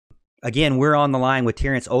again, we're on the line with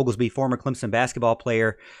Terrence Oglesby, former Clemson basketball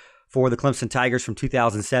player for the Clemson Tigers from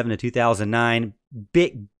 2007 to 2009.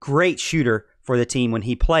 Great shooter for the team when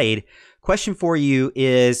he played. Question for you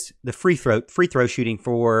is the free throw shooting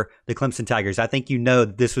for the Clemson Tigers. I think you know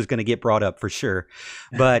this was going to get brought up for sure,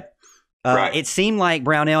 but Right. it seemed like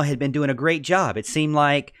Brownell had been doing a great job. It seemed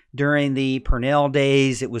like during the Purnell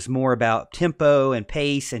days, it was more about tempo and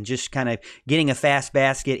pace and just kind of getting a fast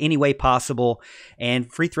basket any way possible.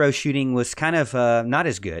 And free throw shooting was kind of not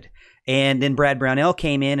as good. And then Brad Brownell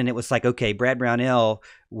came in, and it was like, okay, Brad Brownell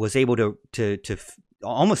was able to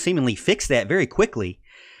almost seemingly fix that very quickly.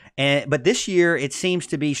 But this year, it seems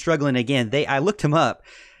to be struggling again. I looked him up,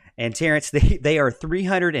 and Terrence, they are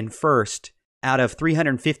 301st out of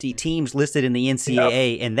 350 teams listed in the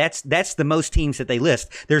NCAA, and that's the most teams that they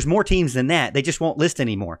list. There's more teams than that. They just won't list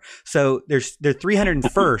anymore. So they're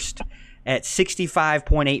 301st at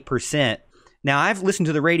 65.8%. Now, I've listened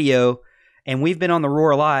to the radio, and we've been on the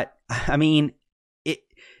Roar a lot. I mean,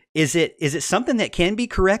 is it something that can be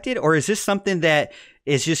corrected, or is this something that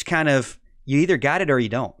is just kind of you either got it or you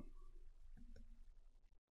don't?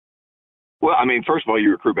 Well, I mean, first of all,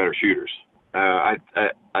 you recruit better shooters. I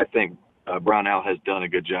think Brownell has done a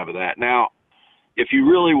good job of that. Now, if you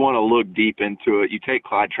really want to look deep into it, you take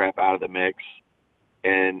Clyde Trapp out of the mix,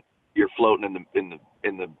 and you're floating in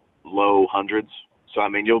the low hundreds. So I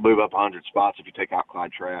mean, you'll move up 100 spots if you take out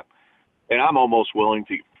Clyde Trapp. And I'm almost willing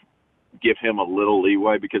to give him a little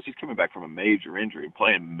leeway because he's coming back from a major injury and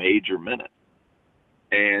playing major minutes.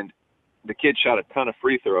 And the kid shot a ton of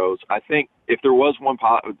free throws. I think if there was one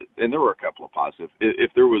positive, and there were a couple of positives,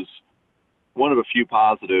 if there was one of a few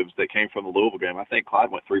positives that came from the Louisville game, I think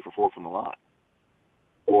Clyde went 3 for 4 from the line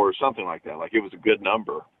or something like that. Like, it was a good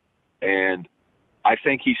number. And I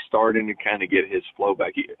think he's starting to kind of get his flow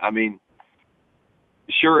back. I mean,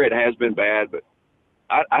 sure, it has been bad, but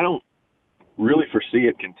I don't really foresee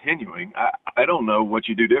it continuing. I don't know what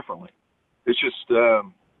you do differently. It's just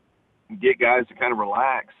get guys to kind of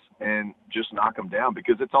relax and just knock them down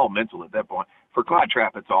because it's all mental at that point. For Clyde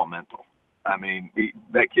Trapp, it's all mental. I mean,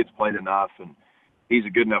 that kid's played enough, and he's a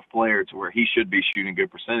good enough player to where he should be shooting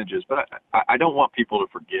good percentages. But I don't want people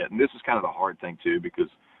to forget, and this is kind of the hard thing too, because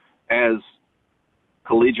as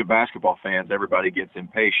collegiate basketball fans, everybody gets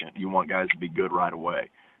impatient. You want guys to be good right away.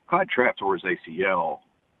 Clyde Trapp tore his ACL,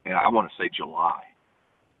 and I want to say July.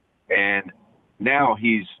 And now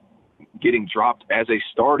he's getting dropped as a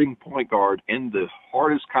starting point guard in the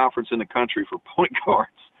hardest conference in the country for point guards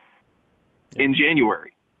in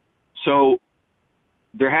January. So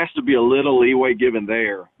there has to be a little leeway given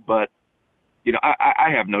there. But, you know, I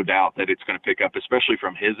have no doubt that it's going to pick up, especially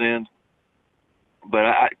from his end. But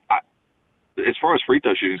as far as free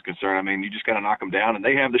throw shooting is concerned, I mean, you just got to knock them down, and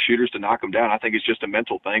they have the shooters to knock them down. I think it's just a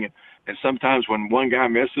mental thing. And sometimes when one guy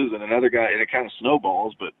misses and another guy, and it kind of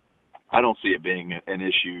snowballs, but I don't see it being an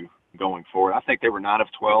issue going forward. I think they were 9 of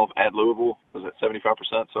 12 at Louisville. Was it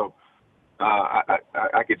 75%? So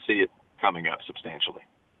I could see it coming up substantially.